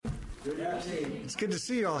It's good to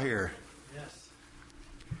see you all here. Yes.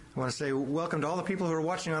 I want to say welcome to all the people who are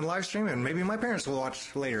watching on live stream, and maybe my parents will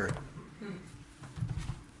watch later.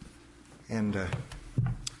 And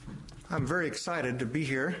I'm very excited to be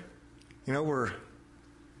here. You know, we're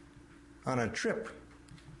on a trip,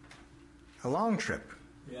 a long trip.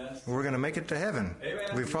 Yes. We're going to make it to heaven. Amen.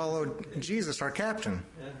 We followed Jesus, our captain.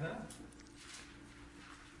 Uh-huh.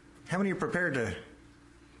 How many are prepared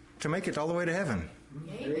to make it all the way to heaven?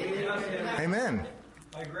 Amen. Amen.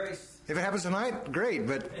 By grace. If it happens tonight, great.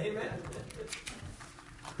 But Amen.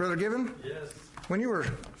 Brother Given, Yes. when you were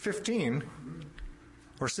 15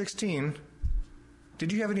 or 16,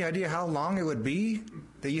 did you have any idea how long it would be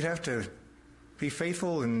that you'd have to be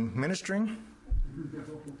faithful in ministering?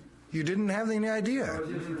 You didn't have any idea. I was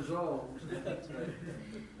just resolved.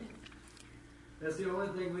 That's the only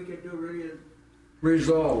thing we could do, really, is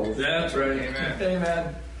resolve. That's right. Amen.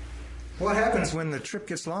 Amen. What happens when the trip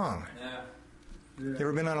gets long? Yeah. You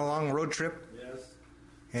ever been on a long road trip Yes.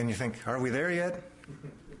 and you think, are we there yet?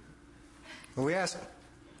 Well, we ask,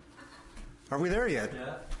 are we there yet?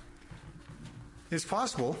 Yeah. It's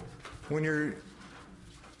possible when you're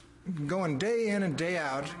going day in and day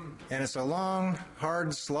out, and it's a long,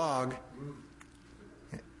 hard slog,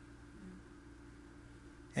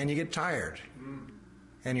 and you get tired,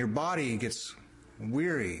 and your body gets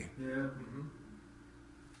weary, Yeah.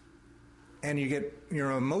 and you get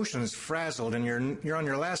your emotions frazzled, and you're on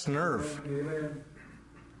your last nerve, Amen.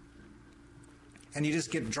 and you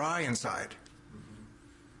just get dry inside.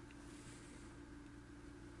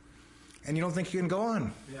 And you don't think you can go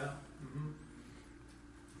on. Yeah.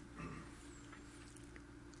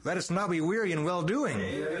 Let us not be weary in well-doing.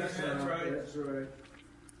 That's right. That's right.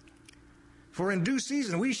 For in due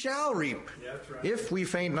season we shall reap, That's right. if we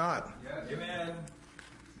faint not. Amen.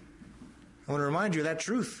 I want to remind you of that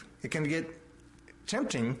truth. It can get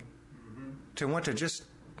tempting to want to just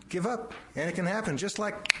give up. And it can happen just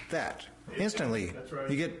like that, instantly. That's right.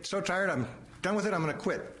 You get so tired, I'm done with it, I'm going to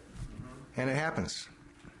quit. And it happens.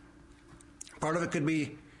 Part of it could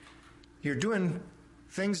be you're doing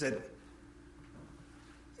things that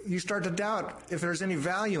you start to doubt if there's any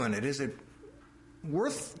value in it. Is it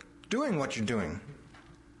worth doing what you're doing?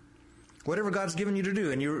 Whatever God's given you to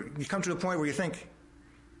do, and you come to a point where you think,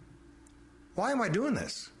 why am I doing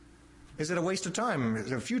this? Is it a waste of time?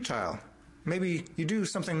 Is it futile? Maybe you do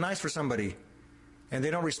something nice for somebody, and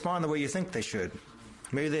they don't respond the way you think they should.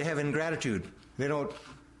 Maybe they have ingratitude. They don't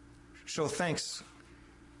show thanks.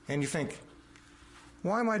 And you think,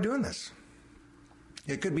 why am I doing this?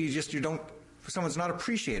 It could be just someone's not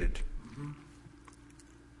appreciated.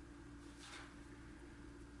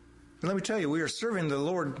 But let me tell you, we are serving the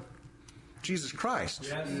Lord Jesus Christ,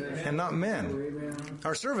 Yes. and not men. Amen.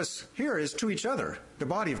 Our service here is to each other, the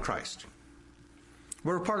body of Christ.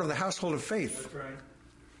 We're part of the household of faith. That's right.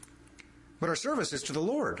 But our service is to the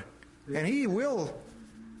Lord, and He will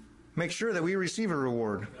make sure that we receive a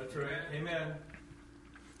reward. That's right. Amen.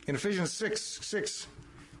 In Ephesians 6:6,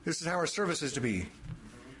 this is how our service is to be.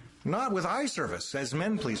 Not with eye service as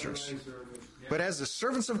men pleasers, but as the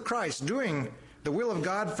servants of Christ, doing the will of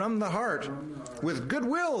God from the heart, with good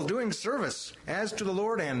will doing service as to the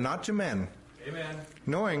Lord and not to men, Amen.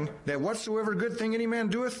 knowing that whatsoever good thing any man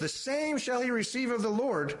doeth, the same shall he receive of the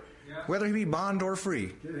Lord, whether he be bond or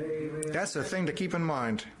free. Amen. That's the thing to keep in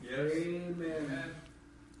mind. Yes. Amen.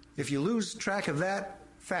 If you lose track of that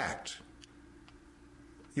fact,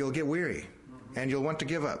 you'll get weary and you'll want to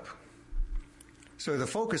give up. So the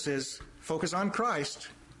focus on Christ.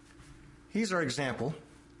 He's our example.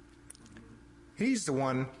 He's the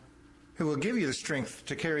one who will give you the strength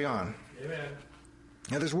to carry on. Amen.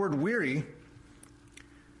 Now, this word weary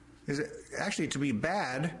is actually to be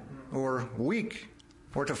bad or weak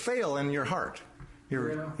or to fail in your heart.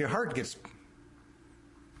 Your heart gets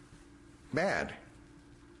bad.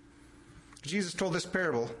 Jesus told this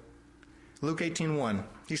parable, Luke 18:1.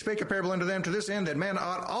 He spake a parable unto them to this end, that man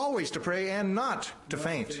ought always to pray and not to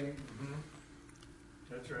faint.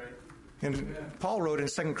 That's right. And Paul wrote in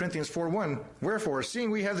 2 Corinthians 4:1, wherefore, seeing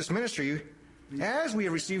we have this ministry, as we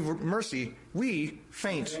have received mercy, we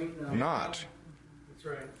faint not. That's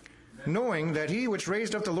right. Knowing that he which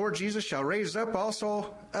raised up the Lord Jesus shall raise up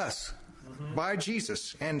also us by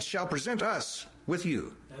Jesus, and shall present us with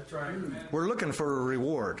you. That's right. Amen. We're looking for a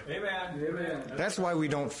reward. Amen. Amen. That's why we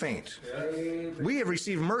don't faint. Amen. We have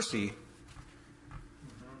received mercy,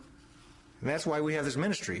 and that's why we have this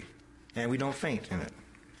ministry, and we don't faint in it.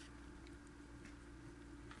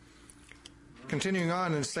 Continuing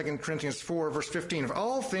on in 2 Corinthians 4, verse 15, of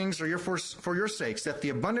all things are for your sakes, that the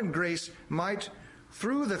abundant grace might,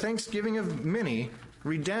 through the thanksgiving of many,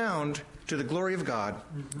 redound to the glory of God,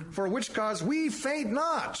 for which cause we faint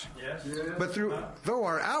not, Yes. but though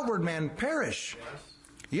our outward man perish,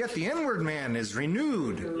 yet the inward man is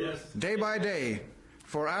renewed Yes. day by day.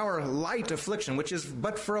 For our light affliction, which is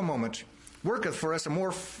but for a moment, worketh for us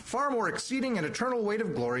a far more exceeding and eternal weight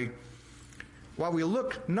of glory, while we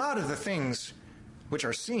look not at the things which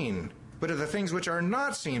are seen, but at the things which are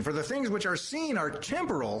not seen. For the things which are seen are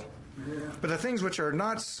temporal, but the things which are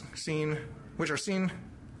not seen,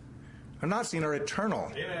 are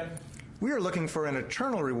eternal. Amen. We are looking for an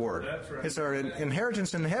eternal reward. That's right. It's our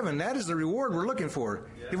inheritance in heaven. That is the reward we're looking for.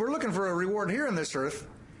 Yeah. If we're looking for a reward here on this earth,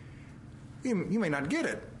 you may not get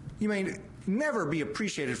it. You may never be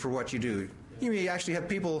appreciated for what you do. You may actually have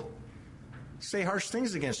people say harsh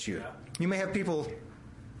things against you. Yeah. You may have people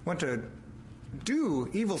want to do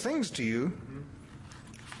evil things to you.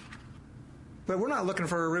 But we're not looking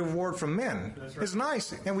for a reward from men. That's right. It's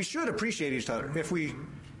nice, and we should appreciate each other. If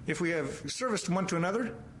we have service one to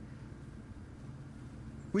another,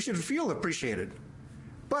 we should feel appreciated.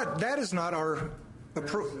 But that is not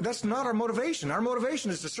that's not our motivation. Our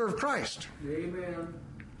motivation is to serve Christ. Amen.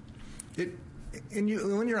 When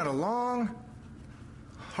you're on a long,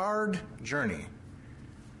 hard journey,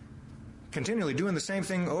 continually doing the same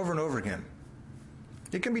thing over and over again,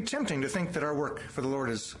 it can be tempting to think that our work for the Lord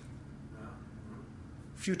is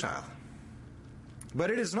futile. But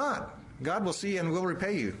it is not. God will see and will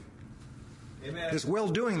repay you. Amen. This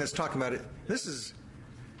well-doing that's talking about it, this is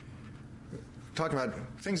talking about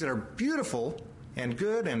things that are beautiful and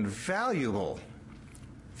good and valuable.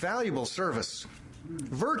 Valuable service.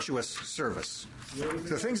 Virtuous service.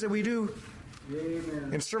 The things that we do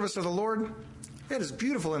Amen. in service of the Lord, that is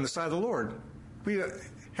beautiful in the sight of the Lord. We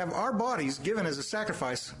have our bodies given as a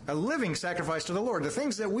sacrifice, a living sacrifice to the Lord. The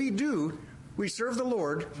things that we do, we serve the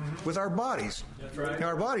Lord with our bodies. That's right. Now,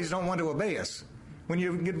 our bodies don't want to obey us. When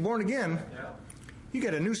you get born again, Yeah. you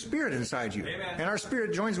get a new spirit inside you. Amen. And our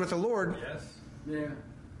spirit joins with the Lord. Yes. Yeah.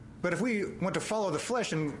 But if we want to follow the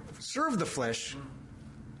flesh and serve the flesh,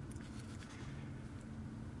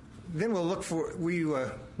 then we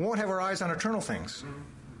won't have our eyes on eternal things.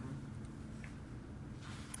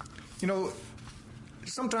 You know,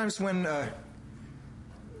 sometimes when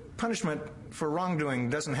punishment for wrongdoing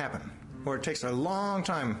doesn't happen, or it takes a long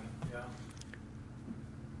time, Yeah.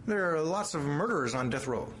 there are lots of murderers on death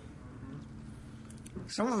row.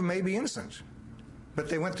 Some of them may be innocent, but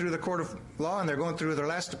they went through the court of law and they're going through their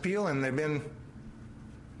last appeal, and they've been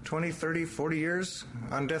 20, 30, 40 years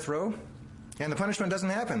on death row, and the punishment doesn't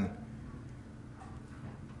happen.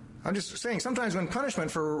 I'm just saying, sometimes when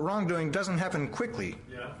punishment for wrongdoing doesn't happen quickly,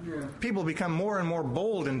 Yeah. Yeah. people become more and more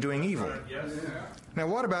bold in doing evil. Right. Yes. Now,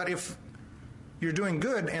 what about if you're doing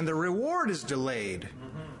good and the reward is delayed?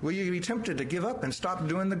 Will you be tempted to give up and stop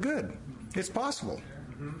doing the good? It's possible.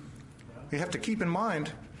 We have to keep in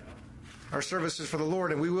mind our services for the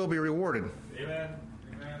Lord, and we will be rewarded. Amen.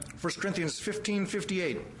 Amen. 1 Corinthians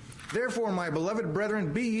 15:58. Therefore, my beloved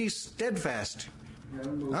brethren, be ye steadfast,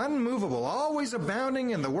 unmovable, always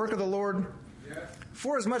abounding in the work of the Lord,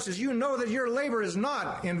 for as much as you know that your labor is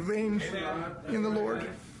not in vain in the Lord.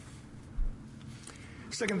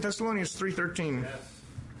 2 Thessalonians 3:13. Yes.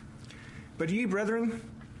 But ye, brethren,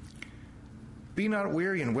 be not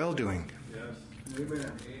weary in well-doing. Yes.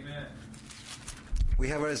 Amen. Amen. We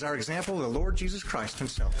have as our example the Lord Jesus Christ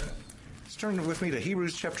himself. Let's turn with me to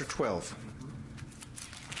Hebrews chapter 12.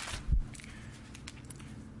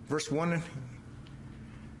 Verse 1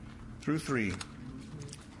 through 3.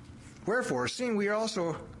 Wherefore, seeing we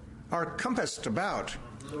also are compassed about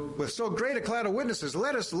with so great a cloud of witnesses,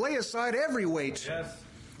 let us lay aside every weight Yes.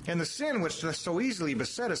 and the sin which doth so easily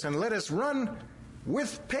beset us, and let us run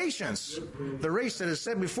with patience the race that is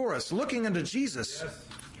set before us, looking unto Jesus, Yes.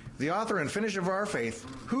 the author and finisher of our faith,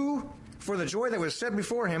 who, for the joy that was set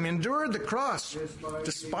before him, endured the cross,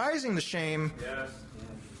 despising the shame, Yes.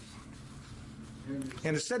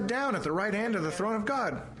 and is set down at the right hand of the throne of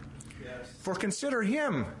God. Yes. For consider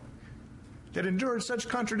him that endured such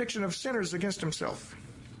contradiction of sinners against himself,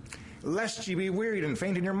 lest ye be wearied and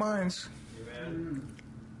faint in your minds. Amen.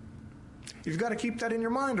 You've got to keep that in your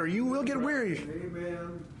mind, or you will get weary,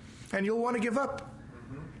 Amen. and you'll want to give up.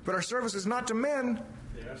 But our service is not to men.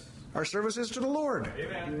 Yes. Our service is to the Lord.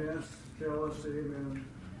 Amen. Yes. Tell us amen.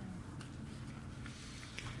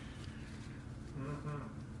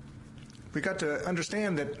 We got to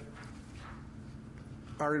understand that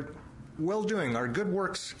our well-doing, our good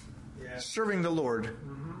works, Yes. serving the Lord,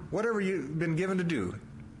 whatever you've been given to do,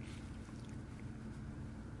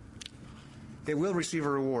 it will receive a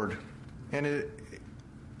reward. And it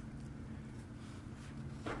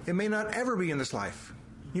may not ever be in this life.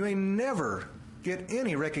 You may never get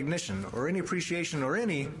any recognition or any appreciation or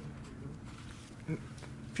any,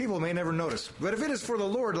 people may never notice. But if it is for the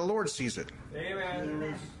Lord sees it.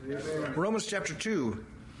 Amen. Romans chapter 2,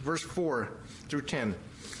 verse 4 through 10.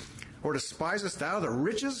 Or despisest thou the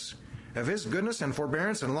riches of his goodness and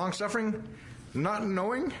forbearance and longsuffering, not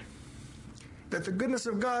knowing that the goodness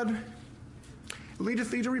of God leadeth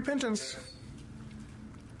thee to repentance?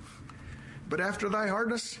 But after thy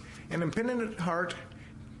hardness and impenitent heart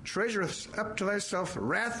treasurest up to thyself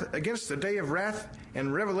wrath against the day of wrath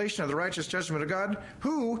and revelation of the righteous judgment of God,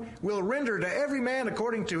 who will render to every man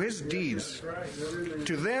according to his deeds.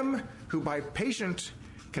 To them who by patient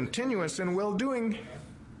continuance in well-doing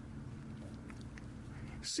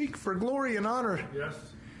seek for glory and honor Yes.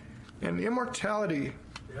 and immortality,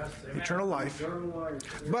 Yes. Amen. eternal life. Eternal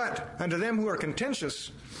life. But unto them who are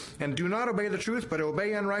contentious and do not obey the truth, but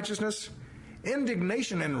obey unrighteousness,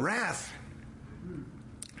 indignation and wrath,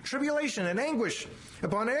 tribulation and anguish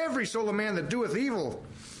upon every soul of man that doeth evil,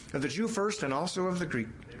 of the Jew first and also of the Greek,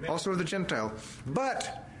 also of the Gentile.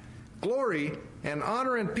 But glory and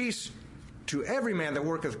honor and peace to every man that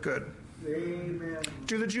worketh good, Amen.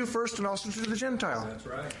 to the Jew first and also to the Gentile. That's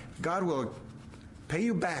right. God will pay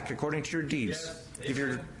you back according to your deeds. Yes. If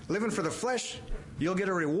you're living for the flesh, you'll get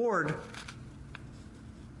a reward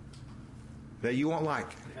that you won't like.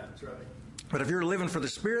 That's right. But if you're living for the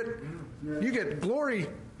Spirit, you get glory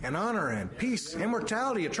and honor and peace,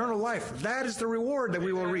 immortality, eternal life. That is the reward that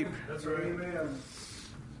we will reap. That's right. Amen.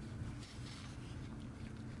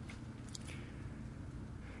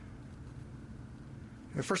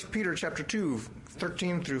 In 1 Peter chapter 2,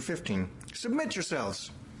 13 through 15. Submit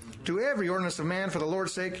yourselves to every ordinance of man for the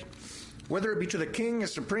Lord's sake, whether it be to the king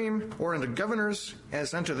as supreme, or unto governors,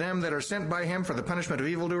 as unto them that are sent by him for the punishment of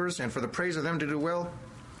evildoers, and for the praise of them to do well.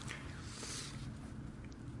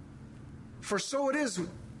 For so it is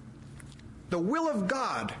the will of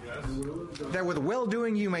God, that with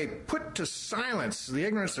well-doing you may put to silence the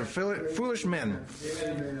ignorance of foolish men.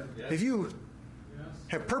 Amen. If you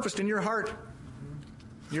have purposed in your heart,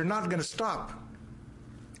 you're not going to stop.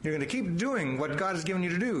 You're going to keep doing what God has given you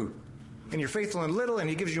to do. And you're faithful in little, and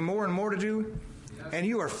he gives you more and more to do. And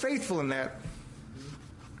you are faithful in that.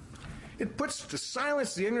 It puts to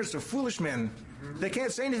silence the ignorance of foolish men. They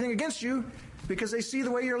can't say anything against you because they see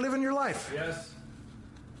the way you're living your life. Yes.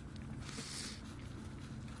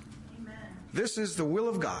 This is the will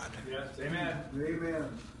of God. Yes. Amen. Amen.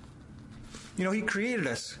 You know, he created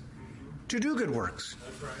us to do good works.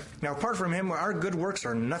 That's right. Now, apart from him, our good works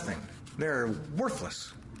are nothing. They're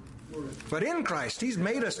worthless. But in Christ, he's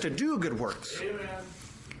made us to do good works. Amen.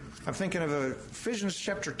 I'm thinking of Ephesians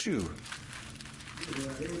chapter 2.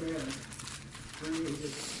 Amen.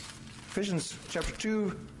 Ephesians chapter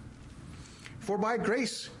 2. For by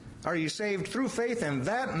grace are you saved through faith, and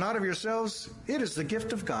that not of yourselves. It is the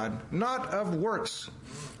gift of God, not of works,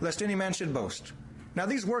 lest any man should boast. Now,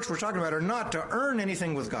 these works we're talking about are not to earn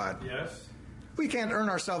anything with God. Yes. We can't earn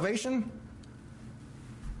our salvation.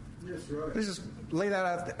 That's right. Let's just lay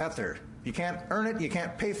that out there. You can't earn it. You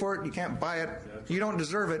can't pay for it. You can't buy it. You don't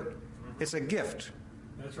deserve it. It's a gift.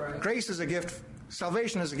 That's right. Grace is a gift.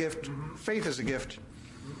 Salvation is a gift. Faith is a gift.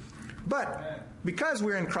 But because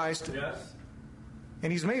we're in Christ, Yes.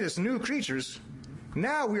 and he's made us new creatures,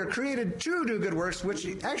 now we are created to do good works, which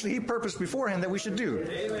actually he purposed beforehand that we should do.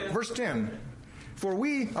 Amen. Verse 10. For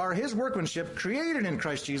we are his workmanship, created in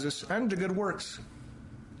Christ Jesus unto good works,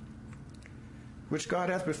 which God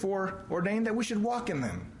hath before ordained that we should walk in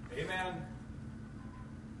them. Amen.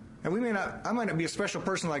 And I might not be a special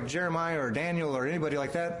person like Jeremiah or Daniel or anybody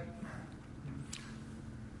like that.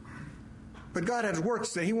 But God has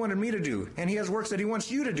works that he wanted me to do, and he has works that he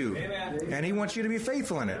wants you to do. Amen. And he wants you to be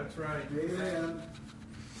faithful in it. That's right. Amen.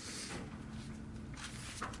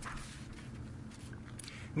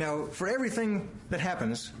 Now, for everything that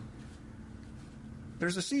happens,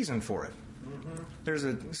 there's a season for it.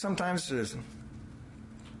 Sometimes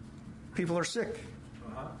people are sick.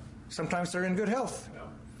 Uh-huh. Sometimes they're in good health.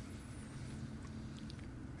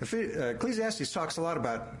 Yeah. Ecclesiastes talks a lot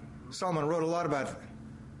about, Solomon wrote a lot about,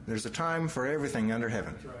 there's a time for everything under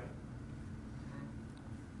heaven. That's right.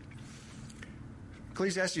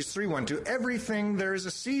 Ecclesiastes 3:1, to everything there is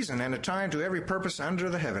a season and a time to every purpose under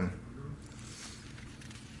the heaven.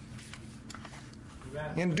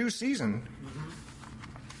 Amen. In due season,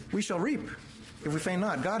 we shall reap if we faint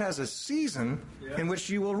not. God has a season in which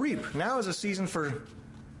you will reap. Now is a season for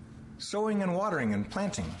sowing and watering and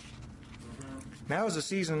planting. Now is a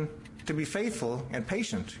season to be faithful and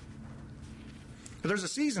patient. But there's a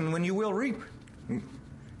season when you will reap.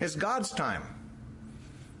 It's God's time.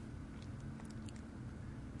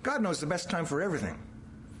 God knows the best time for everything.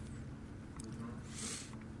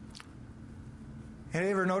 Have you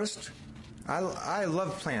ever noticed? I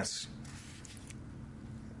love plants.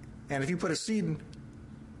 And if you put a seed,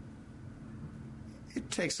 it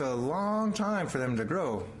takes a long time for them to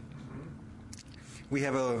grow. We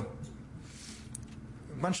have a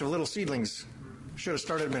bunch of little seedlings. Should have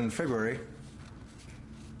started them in February.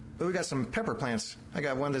 But we got some pepper plants. I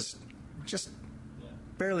got one that's just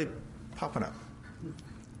barely popping up.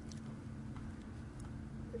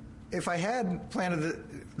 If I had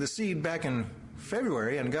planted the seed back in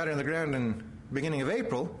February and got it in the ground in beginning of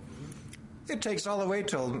April, it takes all the way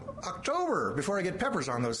till October before I get peppers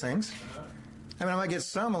on those things. I mean, I might get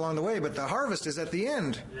some along the way, but the harvest is at the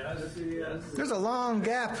end. Yes, yes. There's a long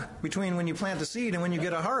gap between when you plant the seed and when you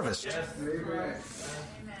get a harvest. Yes. Amen.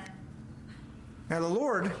 Now, the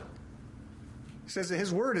Lord says that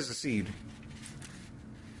His Word is a seed.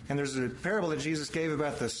 And there's a parable that Jesus gave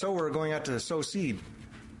about the sower going out to sow seed.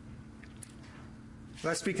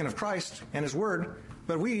 That's speaking of Christ and His Word,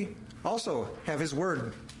 but we also have His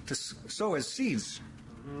Word to sow as seeds.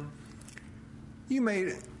 Mm-hmm. You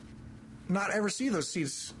may not ever see those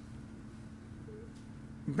seeds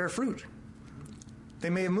bear fruit. They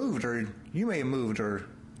may have moved, or you may have moved, or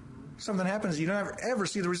something happens, you don't ever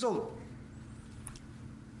see the result.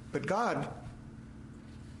 But God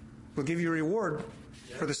will give you a reward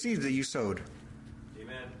for the seeds that you sowed.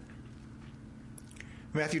 Amen.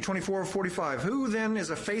 Matthew 24:45. Who then is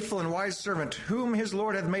a faithful and wise servant, whom his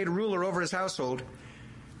Lord hath made ruler over his household,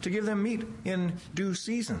 to give them meat in due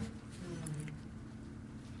season?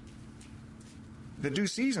 The due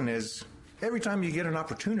season is every time you get an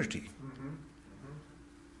opportunity.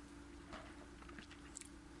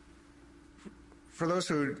 For those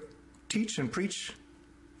who teach and preach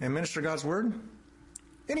and minister God's Word,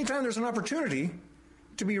 anytime there's an opportunity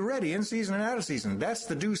to be ready in season and out of season, that's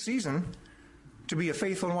the due season to be a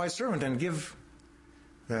faithful and wise servant and give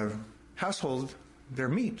the household their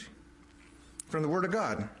meat from the Word of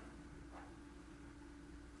God.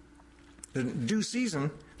 The due season,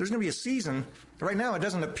 there's going to be a season. Right now, it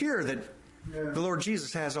doesn't appear that the Lord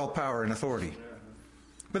Jesus has all power and authority.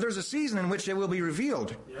 But there's a season in which it will be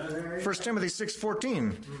revealed. 1 Timothy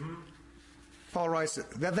 6:14. Paul writes,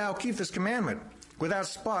 that thou keep this commandment without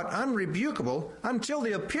spot, unrebukable, until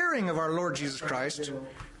the appearing of our Lord Jesus Christ,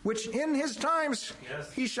 which in his times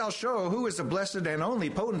he shall show who is the blessed and only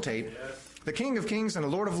potentate, the King of kings and the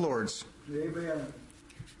Lord of lords. Amen.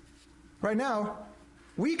 Right now,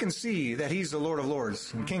 we can see that he's the Lord of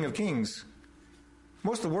lords and King of kings.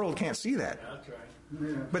 Most of the world can't see that. That's right.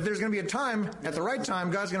 Amen. But there's going to be a time, at the right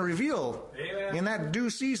time, God's going to reveal in that due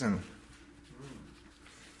season.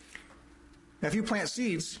 Now, if you plant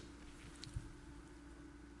seeds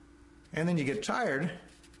and then you get tired,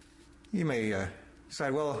 you may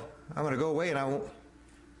decide, well, I'm going to go away and I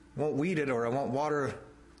won't weed it, or I won't water.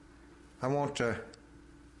 I won't. You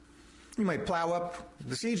might plow up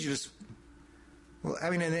the seeds. You just. Well,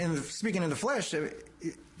 I mean, speaking in the flesh,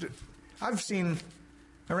 I've seen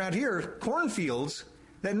around here cornfields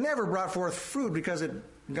that never brought forth fruit because it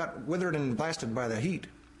got withered and blasted by the heat.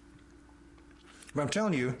 But I'm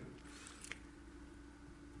telling you,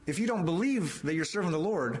 if you don't believe that you're serving the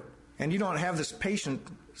Lord and you don't have this patient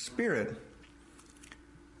spirit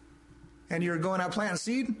and you're going out planting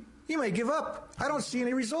seed, you may give up. I don't see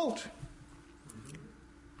any result.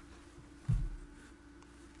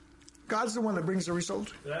 God's the one that brings the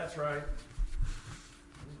result. That's right.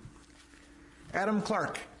 Adam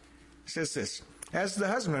Clark says this: as the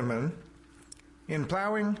husbandman, in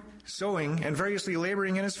plowing, sowing, and variously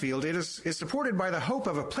laboring in his field, is supported by the hope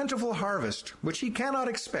of a plentiful harvest, which he cannot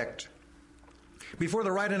expect before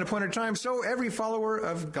the right and appointed time, so every follower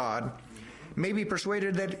of God may be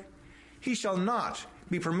persuaded that he shall not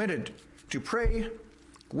be permitted to pray,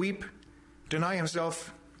 weep, deny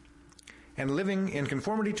himself, and living in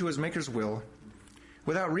conformity to his Maker's will,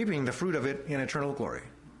 without reaping the fruit of it in eternal glory.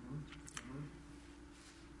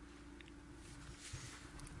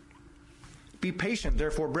 Be patient,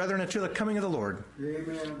 therefore, brethren, until the coming of the Lord.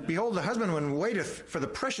 Amen. Behold, the husbandman waiteth for the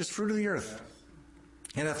precious fruit of the earth,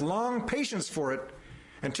 and hath long patience for it,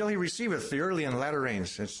 until he receiveth the early and latter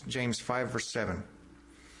rains. That's James 5, verse 7.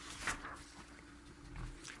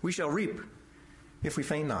 We shall reap if we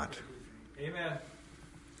faint not. Amen.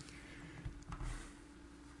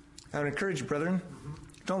 I would encourage you, brethren,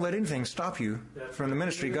 don't let anything stop you from the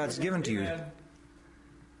ministry God's given to you. Amen.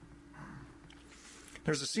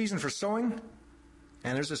 There's a season for sowing,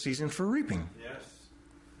 and there's a season for reaping. Yes.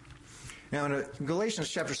 Now, in Galatians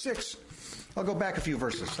chapter 6, I'll go back a few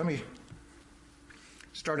verses. Let me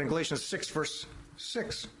start in Galatians 6, verse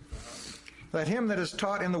 6. Let him that is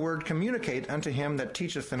taught in the word communicate unto him that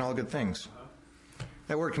teacheth in all good things.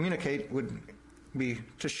 That word communicate would be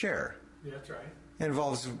to share. Yeah, that's right. It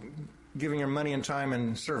involves giving your money and time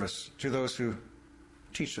and service to those who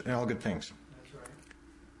teach all good things. That's right.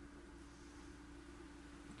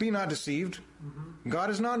 Be not deceived. God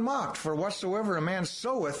is not mocked, for whatsoever a man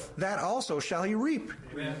soweth, that also shall he reap.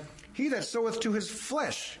 Amen. He that soweth to his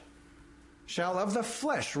flesh shall of the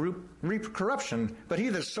flesh reap corruption, but he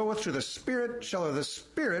that soweth to the Spirit shall of the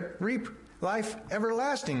Spirit reap life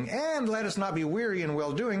everlasting. And let us not be weary in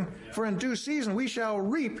well-doing, for in due season we shall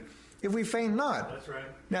reap if we faint not. That's right.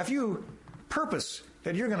 Now, if you purpose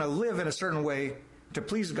that you're going to live in a certain way to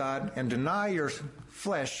please God and deny your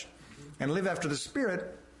flesh and live after the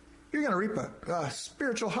Spirit, you're going to reap a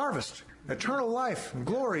spiritual harvest, eternal life,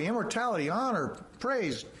 glory, immortality, honor,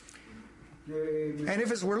 praise. And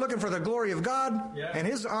if we're looking for the glory of God and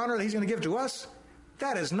His honor that He's going to give to us,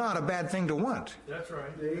 that is not a bad thing to want. That's right.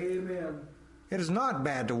 Amen. It is not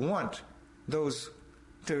bad to want those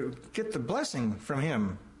to get the blessing from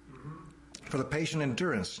Him for the patient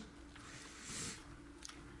endurance.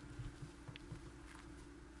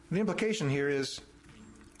 The implication here is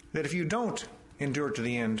that if you don't endure to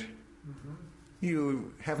the end,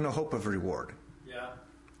 you have no hope of reward. Yeah.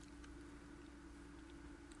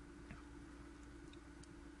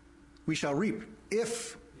 We shall reap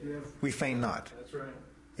if we faint not. That's right.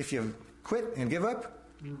 If you quit and give up,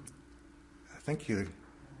 I think you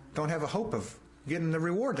don't have a hope of getting the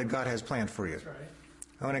reward that God has planned for you. That's right.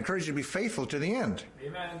 I want to encourage you to be faithful to the end.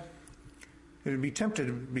 Amen. It would be tempted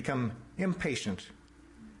to become impatient.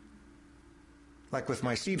 Like with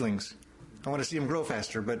my seedlings. I want to see them grow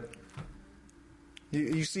faster, but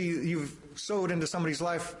you see, you've sowed into somebody's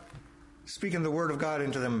life, speaking the word of God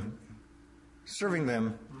into them, serving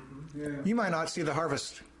them. You might not see the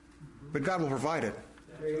harvest, but God will provide it.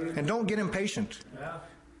 And don't get impatient. Yeah.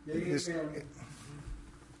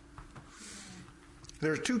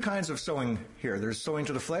 There are two kinds of sowing here. There's sowing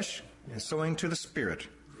to the flesh and sowing to the Spirit.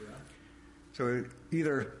 So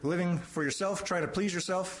either living for yourself, trying to please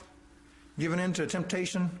yourself, giving in to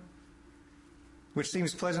temptation, which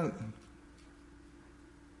seems pleasant,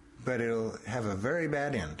 but it'll have a very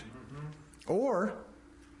bad end. Or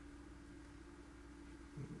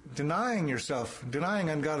denying yourself, denying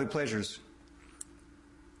ungodly pleasures,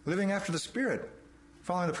 living after the Spirit,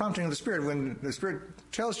 following the prompting of the Spirit. When the Spirit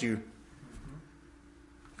tells you,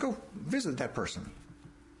 go visit that person.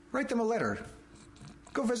 Write them a letter.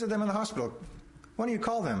 Go visit them in the hospital. Why don't you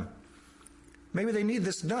call them? Maybe they need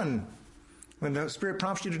this done. When the Spirit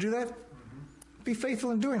prompts you to do that, be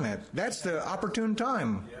faithful in doing that. That's the opportune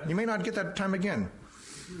time. You may not get that time again.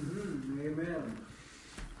 Amen.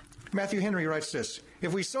 Matthew Henry writes this: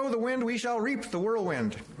 if we sow the wind, we shall reap the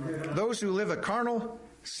whirlwind. Those who live a carnal,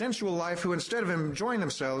 sensual life, who instead of employing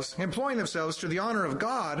themselves to the honor of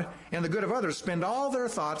God and the good of others, spend all their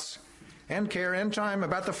thoughts and care and time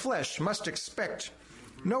about the flesh, must expect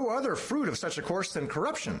no other fruit of such a course than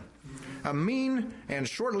corruption, a mean and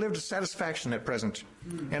short-lived satisfaction at present,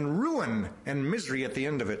 and ruin and misery at the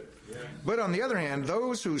end of it. But on the other hand,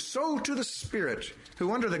 those who sow to the Spirit,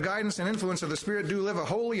 who under the guidance and influence of the Spirit do live a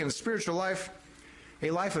holy and spiritual life,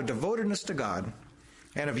 a life of devotedness to God,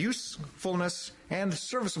 and of usefulness and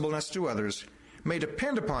serviceableness to others, may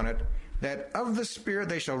depend upon it that of the Spirit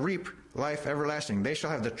they shall reap life everlasting. They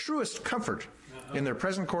shall have the truest comfort in their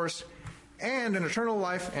present course, and an eternal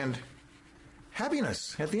life and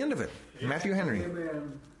happiness at the end of it. Matthew Henry.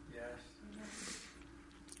 Amen. Yes.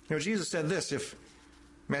 You know, Jesus said this, if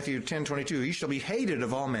Matthew 10:22, he shall be hated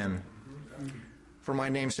of all men for my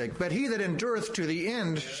name's sake, but he that endureth to the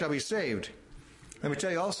end shall be saved. Let me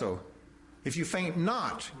tell you also, if you faint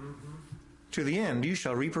not to the end, you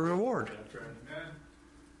shall reap a reward. That's right.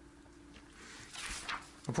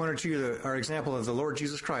 I pointed to you our example of the Lord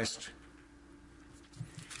Jesus Christ.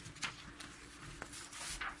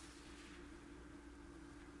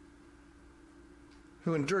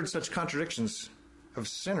 Who endured such contradictions of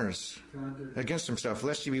sinners against himself,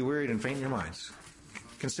 lest you be wearied and faint in your minds.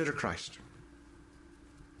 Consider Christ.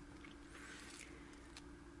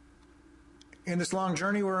 In this long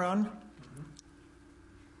journey we're on,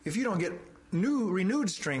 if you don't get renewed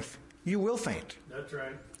strength, you will faint. That's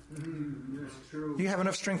right. That's true. You have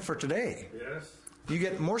enough strength for today. Yes. You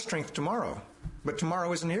get more strength tomorrow, but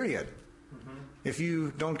tomorrow isn't here yet. If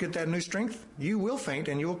you don't get that new strength, you will faint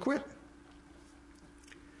and you will quit.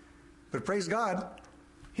 But praise God,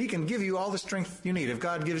 He can give you all the strength you need. If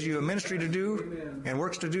God gives you a ministry to do and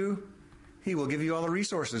works to do, He will give you all the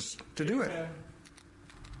resources to do it.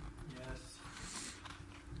 Yes.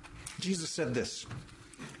 Jesus said this: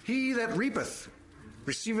 he that reapeth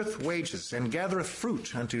receiveth wages and gathereth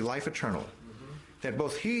fruit unto life eternal, that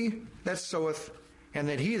both he that soweth and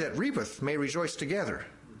that he that reapeth may rejoice together.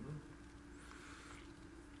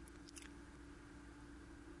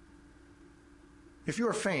 If you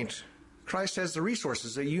are faint, Christ has the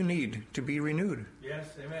resources that you need to be renewed. Yes,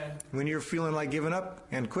 amen. When you're feeling like giving up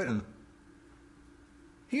and quitting,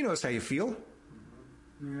 he knows how you feel.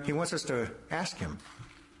 Yeah. He wants us to ask him.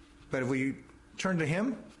 But if we turn to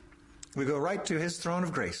him, we go right to his throne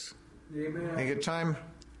of grace Amen.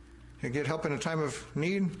 and get help in a time of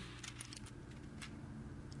need.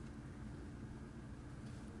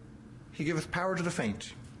 He giveth power to the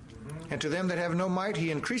faint. And to them that have no might,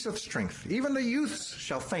 he increaseth strength. Even the youths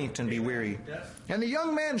shall faint and be weary. Yes. And the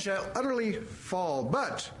young men shall utterly fall.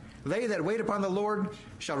 But they that wait upon the Lord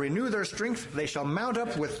shall renew their strength. They shall mount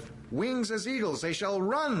up with wings as eagles. They shall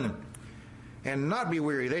run and not be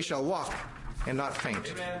weary. They shall walk and not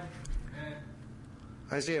faint. Amen.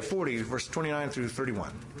 Isaiah 40, verse 29 through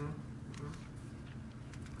 31.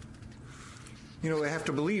 You know, we have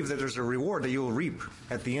to believe that there's a reward that you will reap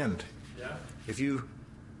at the end. Yeah, If you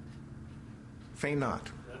faint not.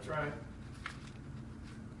 that's right.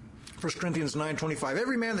 1 Corinthians 9:25.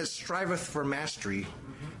 Every man that striveth for mastery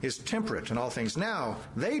is temperate in all things. Now,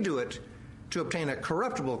 they do it to obtain a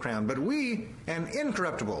corruptible crown, but we an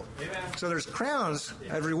incorruptible. Amen. So there's crowns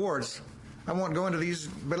of rewards. I won't go into these,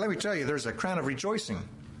 but let me tell you, there's a crown of rejoicing.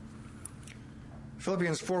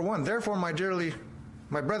 Philippians 4:1. Therefore, my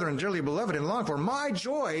brethren, dearly beloved and longed for, my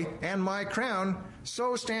joy and my crown,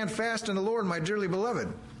 so stand fast in the Lord, my dearly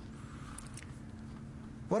beloved.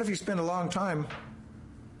 What if you spend a long time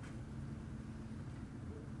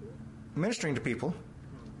ministering to people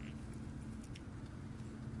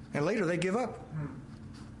and later they give up?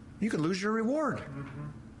 You could lose your reward.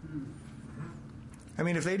 I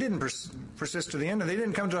mean, if they didn't persist to the end and they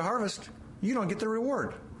didn't come to a harvest, you don't get the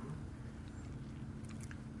reward.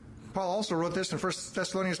 Paul also wrote this in 1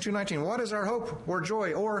 Thessalonians 2:19. What is our hope or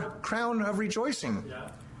joy or crown of rejoicing? Yeah.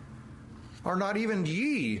 Are not even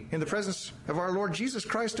ye in the presence of our Lord Jesus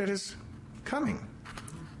Christ at his coming?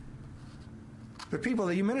 The people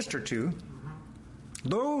that you minister to,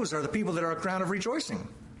 those are the people that are a crown of rejoicing.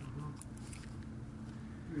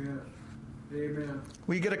 Yes. Amen.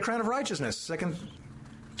 We get a crown of righteousness. 2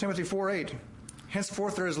 Timothy 4:8.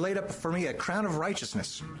 Henceforth there is laid up for me a crown of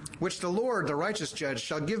righteousness, which the Lord, the righteous judge,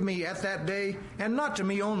 shall give me at that day, and not to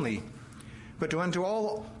me only, but to unto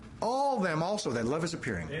all them also that love his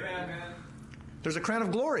appearing. Amen. There's a crown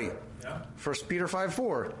of glory. Yeah. 1 Peter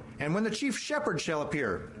 5:4. And when the chief shepherd shall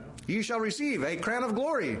appear, ye shall receive a crown of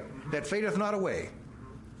glory that fadeth not away.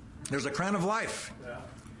 There's a crown of life. Yeah.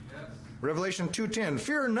 Revelation 2:10.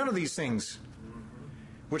 Fear none of these things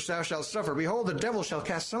which thou shalt suffer. Behold, the devil shall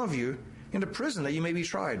cast some of you into prison that ye may be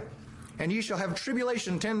tried. And ye shall have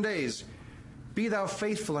tribulation 10 days. Be thou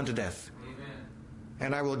faithful unto death. Amen.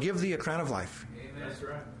 And I will give thee a crown of life. Amen. That's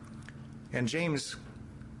right. And James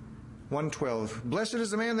 1:12. Blessed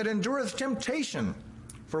is the man that endureth temptation,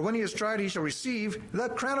 for when he is tried he shall receive the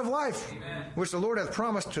crown of life, Amen. which the Lord hath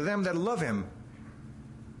promised to them that love him.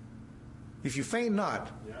 If you faint not,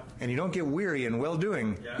 Yeah. and you don't get weary in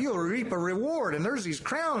well-doing, Yeah. you'll reap a reward, and there's these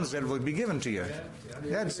crowns that will be given to you.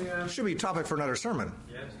 Yeah. That should be a topic for another sermon.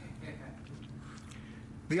 Yes.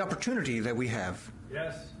 The opportunity that we have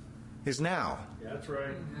Yes. is now. That's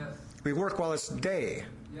right. Yes. We work while it's day,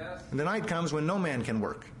 Yes. and the night comes when no man can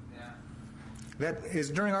work. Yeah. That is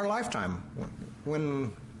during our lifetime.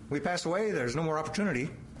 When we pass away, there's no more opportunity.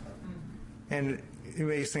 And you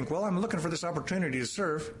may think, well, I'm looking for this opportunity to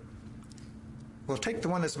serve. Well, take the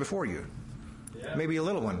one that's before you. Yeah. Maybe a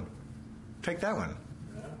little one. Take that one.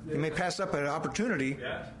 You may pass up an opportunity.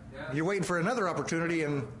 Yes. You're waiting for another opportunity,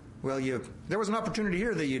 and, well, there was an opportunity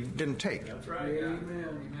here that you didn't take. That's right. Yeah.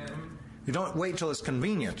 Amen. You don't wait till it's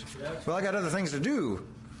convenient. Yes. Well, I got other things to do.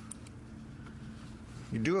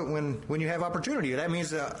 You do it when you have opportunity. That means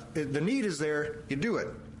the need is there, you do it.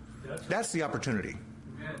 That's right. That's the opportunity.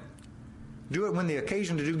 Amen. Do it when the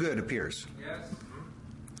occasion to do good appears. Yes.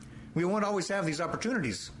 We won't always have these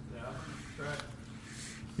opportunities. Yeah. That's right.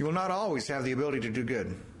 You will not always have the ability to do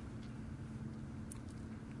good.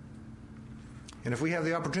 And if we have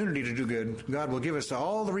the opportunity to do good, God will give us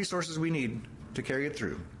all the resources we need to carry it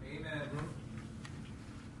through. Amen.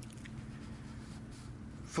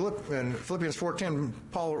 In Philippians 4:10,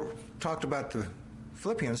 Paul talked about the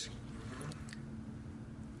Philippians.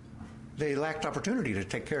 They lacked opportunity to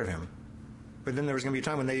take care of him. But then there was going to be a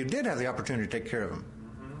time when they did have the opportunity to take care of him.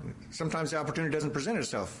 Sometimes the opportunity doesn't present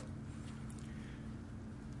itself.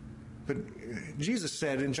 But Jesus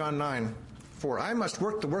said in John 9:4, I must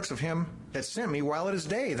work the works of him that sent me while it is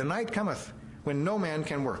day. The night cometh when no man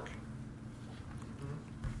can work.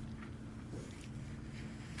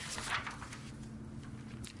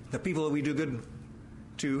 The people that we do good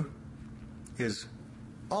to is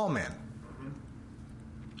all men.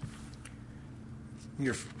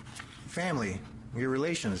 Your family, your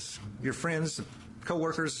relations, your friends,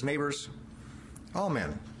 co-workers, neighbors, all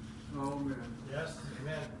men. Oh, man. Yes.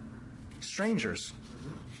 Amen. Strangers.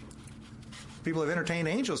 People have entertained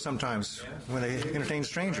angels sometimes when they entertain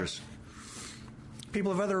strangers.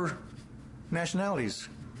 People of other nationalities.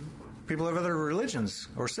 People of other religions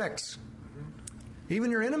or sects.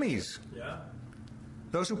 Even your enemies. Yeah.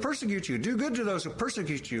 Those who persecute you. Do good to those who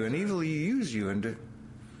persecute you and evilly use you.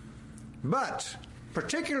 But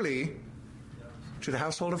particularly to the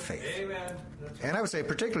household of faith. Amen. That's right. And I would say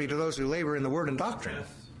particularly to those who labor in the word and doctrine. Yes.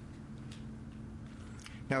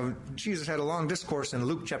 Now, Jesus had a long discourse in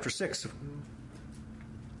Luke chapter 6.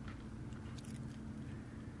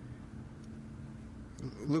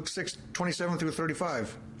 Luke 6, 27 through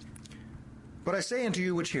 35. But I say unto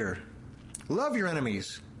you which hear, love your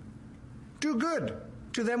enemies. Do good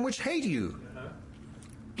to them which hate you.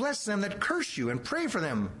 Bless them that curse you, and pray for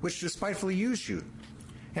them which despitefully use you.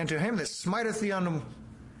 And to him that smiteth thee on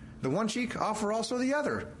the one cheek, offer also the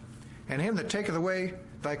other. And him that taketh away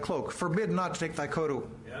thy cloak, forbid not to take thy coat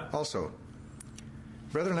also.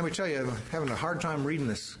 Brethren, let me tell you, I'm having a hard time reading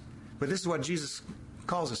this, but this is what Jesus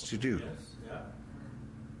calls us to do. Yes. Yeah.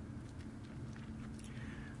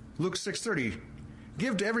 Luke 6:30,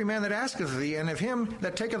 give to every man that asketh thee, and of him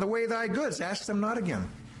that taketh away thy goods, ask them not again.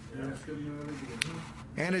 Yes, good man.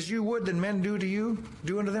 And as you would that men do to you,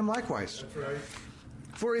 do unto them likewise. That's right.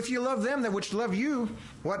 For if you love them that which love you,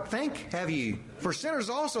 what thank have ye? For sinners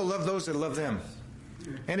also love those that love them.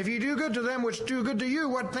 And if ye do good to them which do good to you,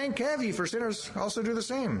 what thank have ye? For sinners also do the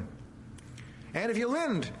same. And if you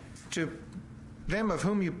lend to them of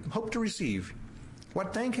whom you hope to receive,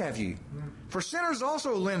 what thank have ye? For sinners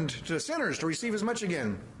also lend to sinners to receive as much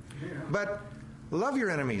again. But love your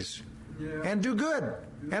enemies, and do good,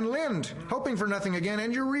 and lend, hoping for nothing again,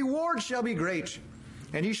 and your reward shall be great.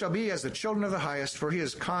 And ye shall be as the children of the highest, for he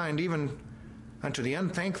is kind even unto the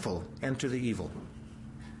unthankful and to the evil.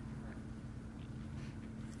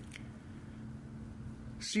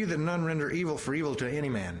 See that none render evil for evil to any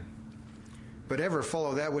man, but ever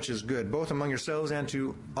follow that which is good, both among yourselves and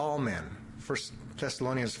to all men. 1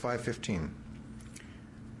 Thessalonians 5:15.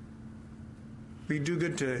 We do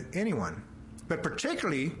good to anyone, but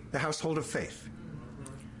particularly the household of faith.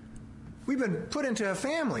 We've been put into a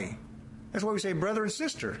family. That's why we say brother and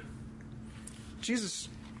sister. Jesus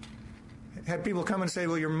had people come and say,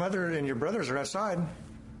 well, your mother and your brothers are outside.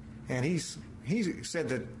 And he said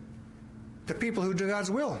that the people who do God's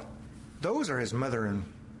will, those are his mother and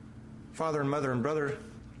father and mother and brother.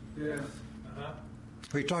 Yes.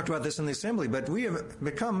 We talked about this in the assembly, but we have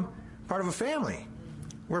become part of a family.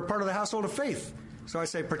 We're part of the household of faith. So I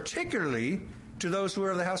say particularly to those who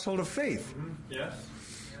are of the household of faith. Yes.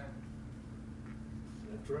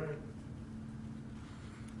 That's right.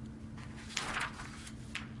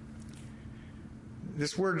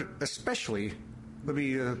 This word especially would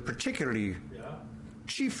be particularly,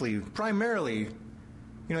 chiefly, primarily.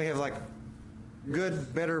 You have like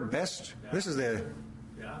good, better, best. This is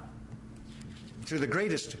to the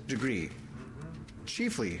greatest degree.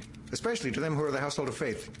 Chiefly, especially to them who are the household of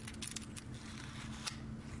faith.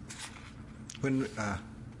 When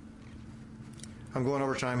I'm going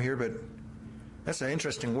over time here, but that's an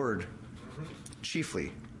interesting word.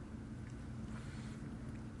 Chiefly.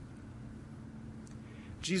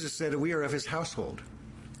 Jesus said that we are of his household,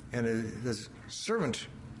 and the servant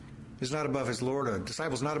is not above his Lord, a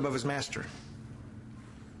disciple is not above his master.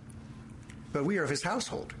 But we are of his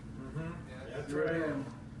household. That's right.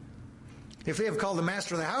 If they have called the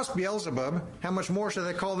master of the house Beelzebub, how much more shall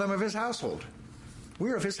they call them of his household?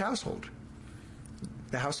 We are of his household,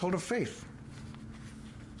 the household of faith.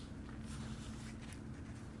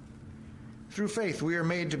 Through faith, we are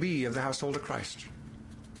made to be of the household of Christ.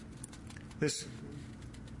 This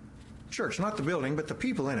church, not the building, but the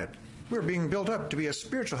people in it. We're being built up to be a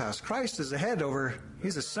spiritual house. Christ is the head over,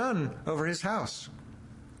 he's the son over his house.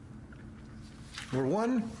 We're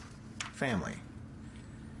one family.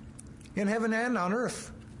 In heaven and on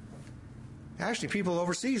earth. Actually, people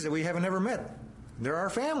overseas that we haven't ever met, they're our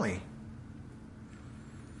family.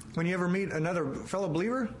 When you ever meet another fellow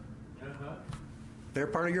believer, they're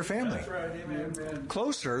part of your family. That's right. Amen. Amen.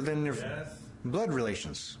 Closer than your Yes. blood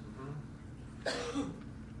relations.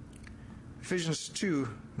 Ephesians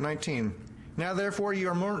 2:19. Now therefore you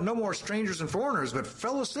are no more strangers and foreigners, but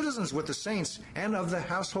fellow citizens with the saints and of the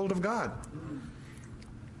household of God.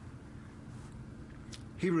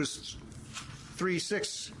 Hebrews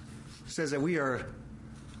 3:6 says that we are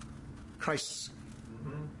Christ's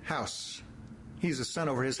house, He's a son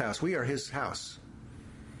over his house. We are his house.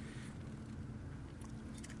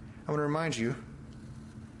 I want to remind you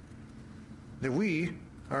that we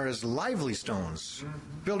are as lively stones,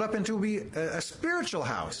 built up into be a spiritual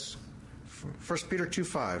house. 1 Peter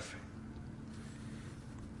 2:5.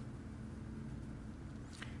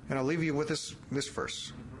 And I'll leave you with this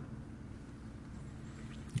verse.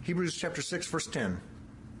 Hebrews chapter 6, verse 10.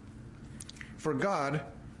 For God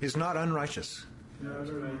is not unrighteous That's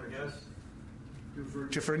right. Yes.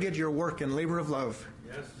 to forget your work and labor of love,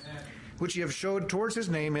 Yes. which ye have showed towards his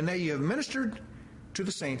name, and that ye have ministered to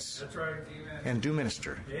the saints That's right. and do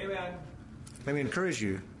minister. Amen. Let me encourage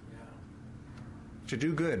you to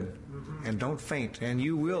do good and don't faint, and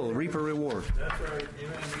you will reap a reward. That's right.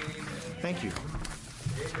 Amen. Thank you.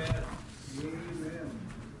 Amen. Amen.